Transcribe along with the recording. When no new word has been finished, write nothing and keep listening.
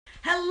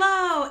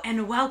Hello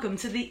and welcome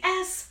to the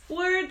S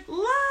Word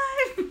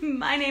Live.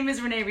 My name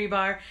is Renee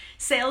Rebar,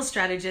 sales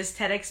strategist,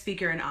 TEDx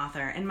speaker, and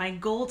author. And my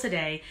goal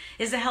today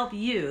is to help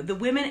you, the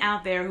women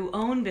out there who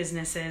own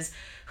businesses,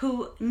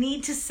 who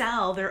need to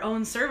sell their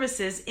own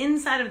services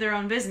inside of their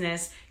own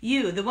business.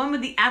 You, the one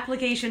with the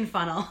application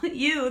funnel.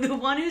 You, the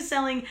one who's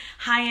selling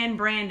high-end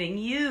branding.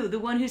 You, the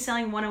one who's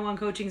selling one-on-one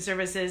coaching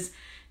services.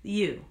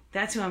 You.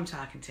 That's who I'm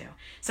talking to.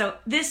 So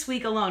this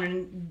week alone,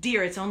 and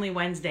dear, it's only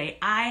Wednesday,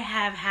 I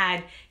have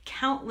had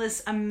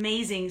countless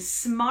amazing,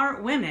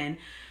 smart women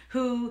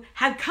who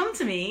have come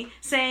to me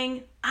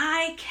saying,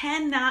 I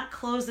cannot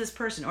close this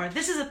person, or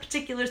this is a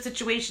particular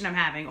situation I'm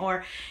having,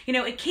 or,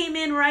 it came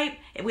in right,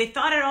 we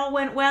thought it all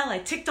went well, I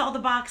ticked all the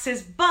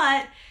boxes,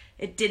 but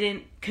it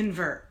didn't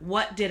convert.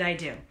 What did I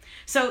do?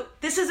 So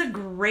this is a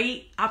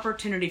great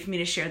opportunity for me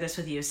to share this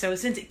with you. So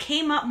since it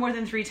came up more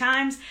than 3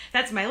 times,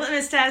 that's my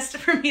litmus test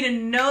for me to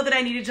know that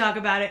I need to talk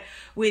about it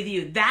with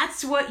you.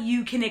 That's what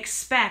you can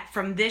expect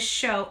from this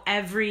show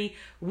every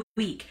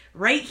week.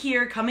 Right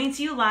here, coming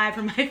to you live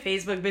from my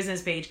Facebook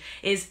business page,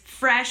 is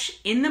fresh,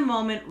 in the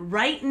moment,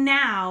 right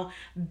now,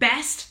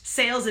 best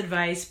sales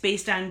advice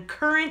based on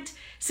current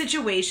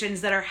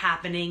situations that are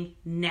happening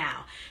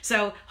now.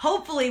 So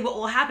hopefully what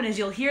will happen is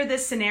you'll hear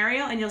this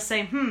scenario and you'll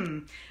say,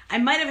 I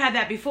might have had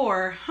that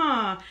before,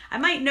 I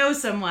might know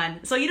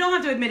someone. So you don't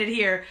have to admit it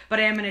here, but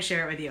I am going to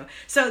share it with you.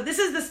 So this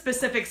is the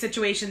specific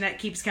situation that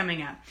keeps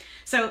coming up.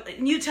 So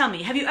you tell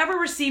me, have you ever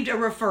received a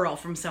referral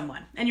from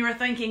someone? And you were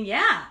thinking,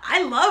 yeah,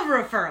 I love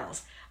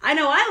referrals. I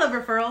know I love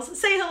referrals.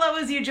 Say hello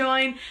as you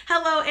join.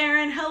 Hello,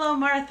 Erin. Hello,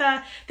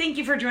 Martha. Thank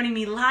you for joining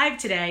me live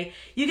today.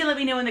 You can let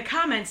me know in the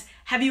comments,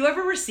 have you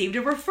ever received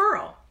a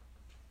referral?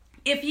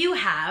 If you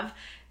have,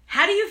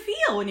 how do you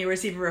feel when you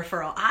receive a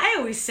referral? I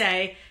always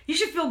say you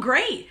should feel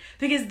great,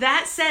 because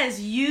that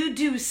says you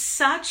do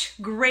such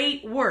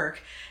great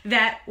work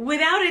that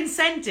without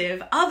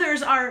incentive,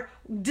 others are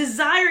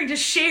desiring to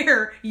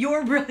share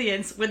your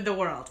brilliance with the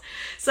world.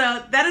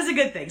 So that is a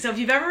good thing. So if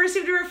you've ever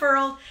received a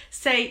referral,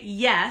 say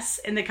yes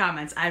in the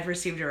comments, I've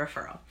received a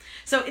referral.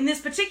 So in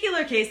this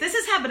particular case, this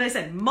has happened, I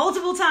said,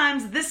 multiple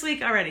times this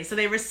week already. So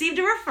they received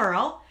a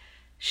referral,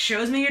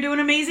 shows me you're doing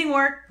amazing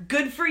work,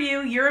 good for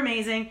you, you're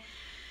amazing.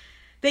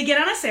 They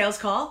get on a sales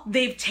call.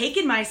 They've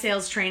taken my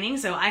sales training.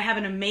 So I have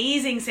an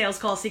amazing sales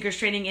call seekers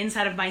training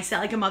inside of my Sell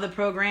Like a Mother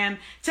program.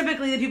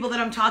 Typically the people that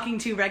I'm talking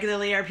to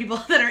regularly are people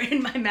that are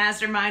in my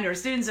mastermind or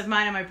students of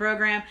mine in my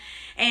program.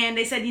 And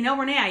they said,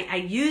 Renee, I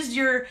used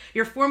your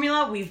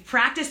formula. We've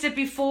practiced it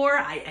before.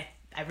 I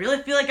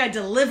really feel like I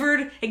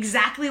delivered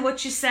exactly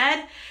what you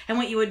said and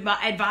what you would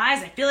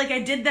advise. I feel like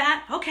I did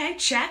that. Okay,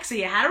 check. So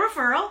you had a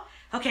referral.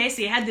 Okay,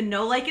 so you had the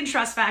know, like, and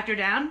trust factor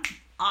down.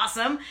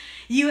 Awesome.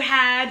 You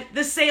had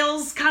the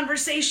sales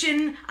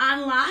conversation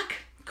on lock.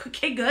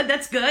 Okay, good.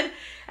 That's good.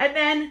 And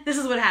then this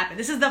is what happened.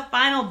 This is the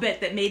final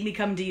bit that made me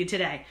come to you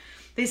today.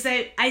 They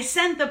say, I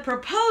sent the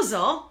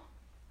proposal,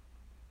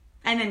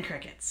 and then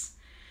crickets.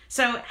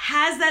 So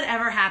has that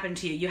ever happened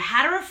to you? You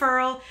had a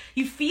referral.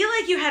 You feel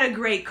like you had a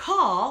great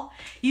call.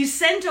 You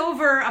sent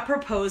over a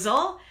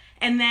proposal,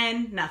 and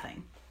then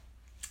nothing.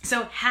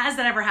 So has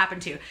that ever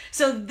happened to you?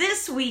 So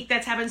this week,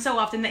 that's happened so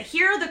often that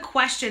here are the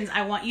questions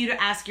I want you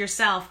to ask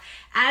yourself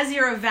as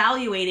you're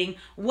evaluating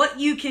what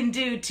you can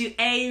do to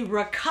A,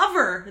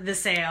 recover the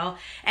sale,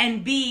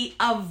 and B,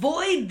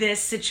 avoid this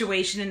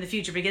situation in the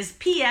future. Because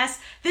P.S.,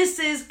 this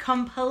is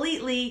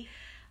completely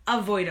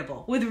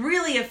avoidable with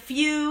really a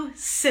few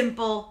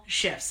simple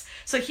shifts.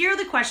 So here are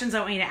the questions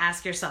I want you to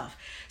ask yourself.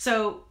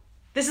 So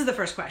this is the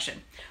first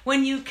question.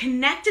 When you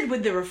connected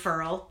with the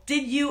referral,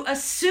 did you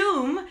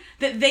assume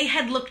that they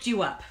had looked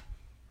you up?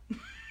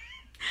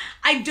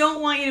 I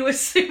don't want you to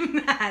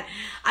assume that.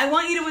 I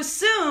want you to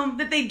assume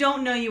that they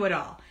don't know you at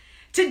all.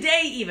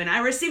 Today even, I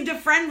received a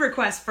friend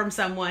request from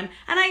someone,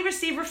 and I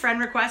receive a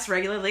friend requests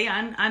regularly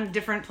on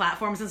different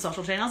platforms and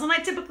social channels, and I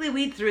typically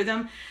weed through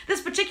them.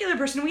 This particular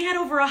person, we had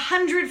over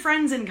 100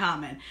 friends in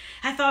common.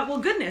 I thought, well,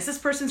 goodness, this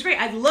person's great.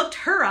 I looked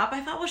her up.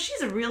 I thought, well,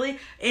 she's a really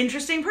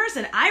interesting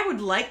person. I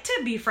would like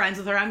to be friends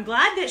with her. I'm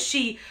glad that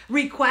she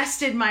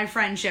requested my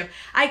friendship.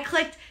 I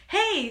clicked,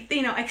 hey,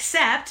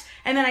 accept,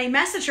 and then I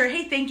messaged her,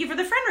 hey, thank you for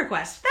the friend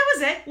request. That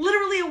was it,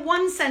 literally a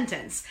 1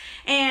 sentence.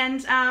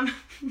 And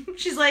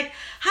she's like,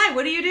 hi,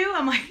 what do you do?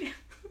 I'm like,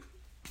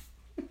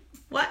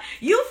 what?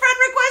 You friend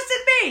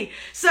requested me.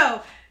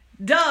 So,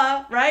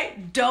 duh,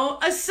 right?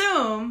 Don't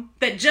assume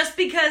that just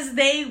because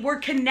they were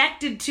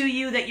connected to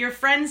you, that your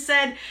friend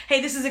said,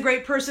 hey, this is a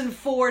great person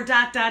for ...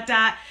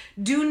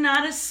 Do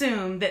not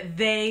assume that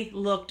they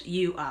looked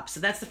you up. So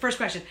that's the first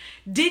question.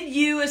 Did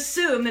you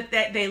assume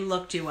that they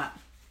looked you up?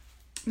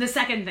 The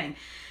second thing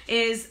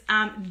is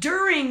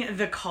during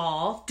the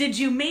call, did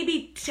you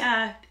maybe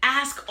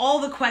ask all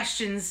the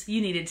questions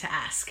you needed to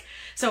ask?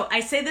 So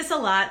I say this a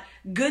lot.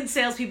 Good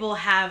salespeople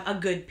have a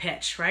good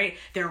pitch, right?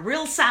 They're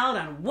real solid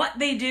on what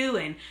they do,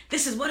 and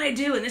this is what I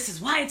do, and this is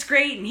why it's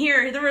great, and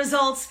here are the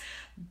results.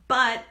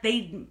 But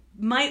they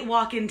might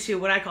walk into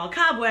what I call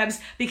cobwebs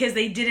because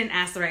they didn't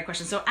ask the right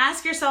questions. So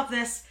ask yourself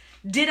this.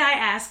 Did I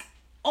ask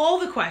all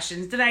the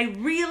questions? Did I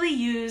really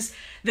use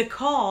the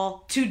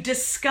call to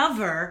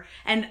discover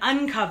and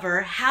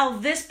uncover how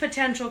this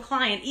potential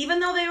client, even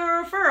though they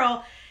were a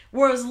referral,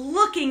 was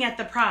looking at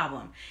the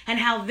problem and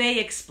how they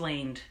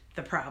explained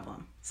the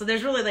problem? So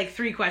there's really like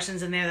 3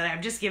 questions in there that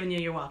I've just given you.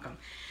 You're welcome.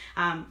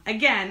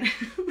 Again,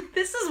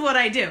 this is what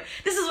I do.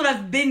 This is what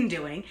I've been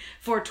doing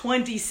for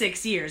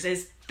 26 years,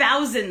 is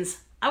thousands,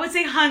 I would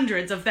say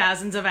hundreds of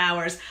thousands of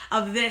hours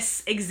of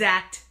this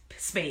exact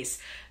space.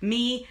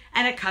 Me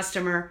and a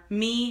customer,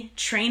 me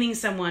training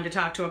someone to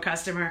talk to a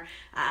customer.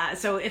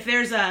 So if there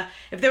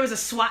was a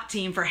SWAT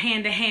team for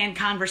hand-to-hand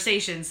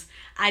conversations,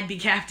 I'd be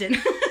captain.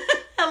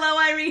 Hello,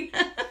 Irene.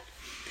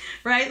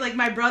 Right? Like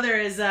my brother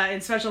is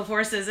in special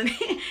forces and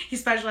he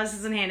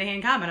specializes in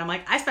hand-to-hand combat. I'm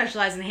like, I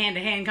specialize in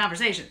hand-to-hand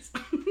conversations.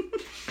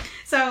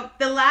 So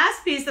the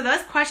last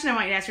question I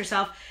want you to ask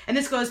yourself, and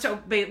this goes to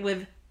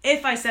with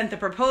if I sent the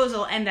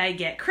proposal and I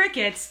get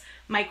crickets,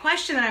 my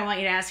question that I want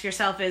you to ask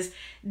yourself is,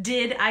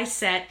 did I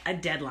set a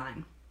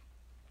deadline?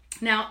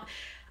 Now,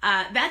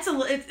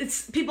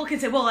 people can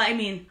say, well, I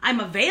mean, I'm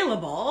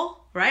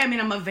available, right? I mean,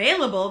 I'm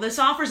available. This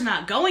offer's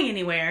not going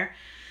anywhere.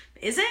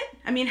 Is it?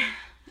 I mean,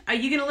 are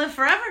you going to live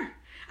forever?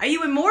 Are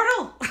you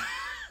immortal?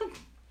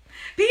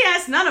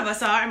 P.S. None of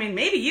us are. I mean,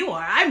 maybe you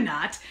are. I'm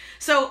not.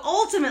 So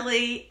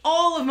ultimately,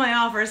 all of my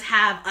offers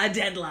have a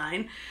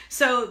deadline.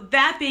 So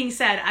that being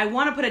said, I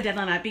want to put a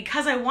deadline on it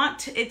because I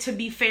want it to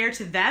be fair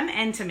to them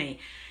and to me.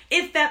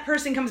 If that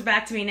person comes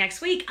back to me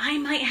next week, I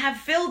might have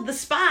filled the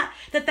spot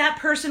that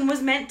person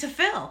was meant to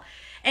fill.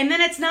 And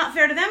then it's not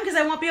fair to them because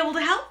I won't be able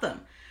to help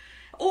them.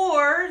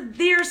 Or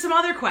there's some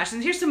other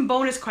questions. Here's some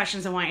bonus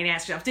questions I want you to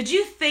ask yourself. Did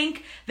you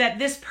think that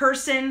this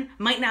person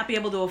might not be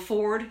able to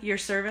afford your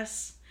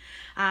service?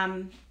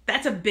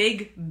 That's a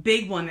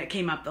big one that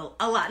came up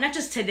a lot, not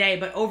just today,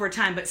 but over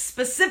time, but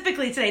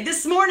specifically today.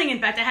 This morning,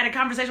 in fact, I had a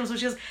conversation with someone.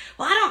 She goes,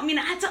 well,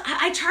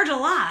 I charge a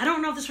lot. I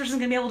don't know if this person's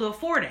going to be able to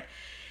afford it.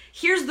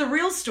 Here's the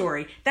real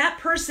story. That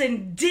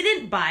person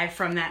didn't buy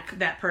from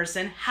that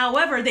person.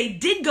 However, they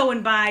did go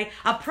and buy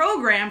a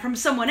program from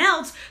someone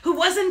else who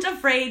wasn't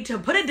afraid to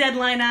put a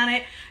deadline on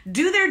it,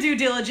 do their due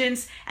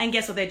diligence, and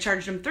guess what? They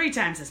charged them 3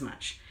 times as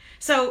much.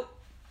 So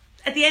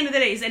at the end of the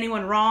day, is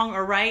anyone wrong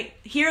or right?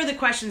 Here are the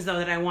questions, though,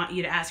 that I want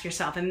you to ask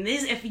yourself. And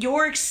if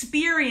you're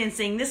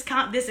experiencing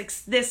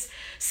this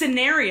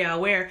scenario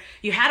where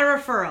you had a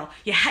referral,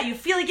 you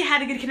feel like you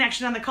had a good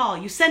connection on the call,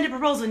 you send a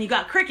proposal and you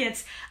got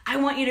crickets, I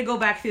want you to go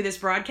back through this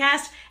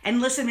broadcast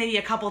and listen maybe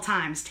a couple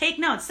times. Take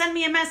notes, send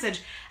me a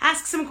message,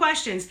 ask some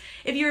questions.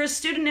 If you're a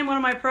student in one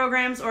of my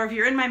programs, or if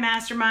you're in my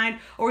mastermind,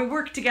 or we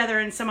work together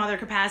in some other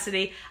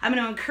capacity, I'm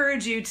going to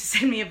encourage you to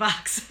send me a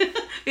box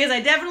because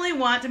I definitely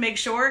want to make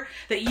sure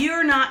that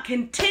you're not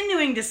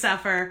continuing to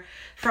suffer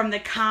from the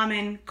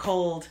common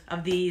cold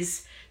of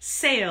these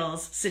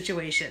sales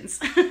situations.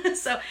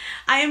 So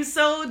I am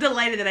so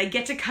delighted that I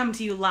get to come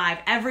to you live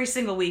every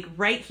single week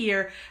right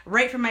here,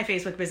 right from my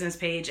Facebook business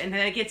page, and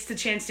that it gets the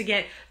chance to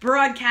get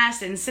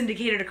broadcast and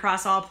syndicated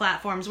across all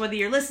platforms, whether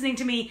you're listening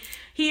to me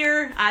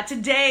here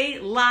today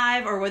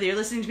live or whether you're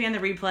listening to me on the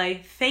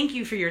replay. Thank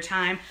you for your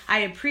time. I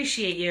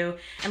appreciate you,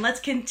 and let's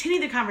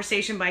continue the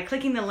conversation by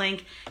clicking the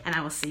link, and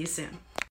I will see you soon.